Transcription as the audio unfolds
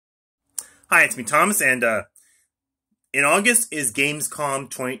Hi, it's me, Thomas, and in August is Gamescom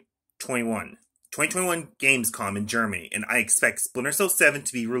 2021. 2021 Gamescom in Germany, and I expect Splinter Cell 7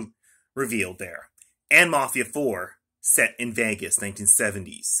 to be revealed there. And Mafia 4, set in Vegas,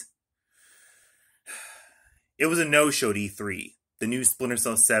 1970s. It was a no-show at E3. The new Splinter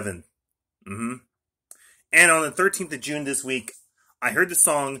Cell 7. And on the 13th of June this week, I heard the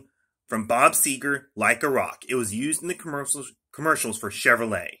song from Bob Seger, Like a Rock. It was used in the commercials for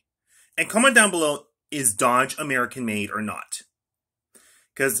Chevrolet. And comment down below, is Dodge American made or not?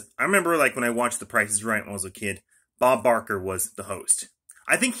 Because I remember when I watched The Price is Right when I was a kid, Bob Barker was the host.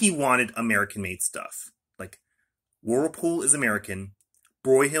 I think he wanted American made stuff. Like, Whirlpool is American.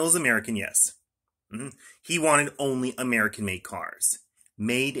 Broyhill is American, yes. He wanted only American made cars.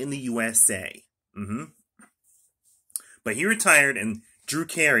 Made in the USA. But he retired, and Drew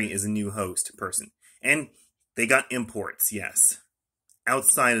Carey is a new host person. And they got imports, yes.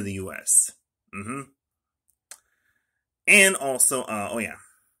 Outside of the US. And also,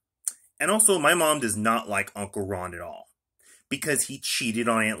 And also, my mom does not like Uncle Ron at all. Because he cheated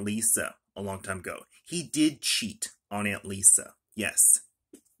on Aunt Lisa a long time ago. He did cheat on Aunt Lisa. Yes.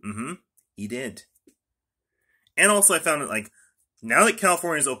 He did. And also, I found that, now that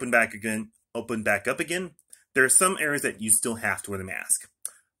California's opened back up again, there are some areas that you still have to wear the mask.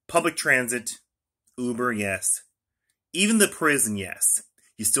 Public transit, Uber, yes. Even the prison, yes.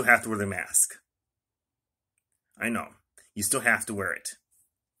 You still have to wear the mask. I know. You still have to wear it.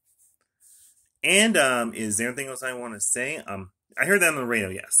 And, is there anything else I want to say? I heard that on the radio,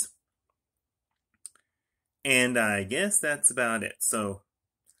 yes. And I guess that's about it. So,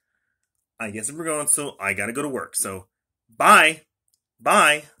 I guess we're going, so I gotta go to work. So, bye.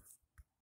 Bye.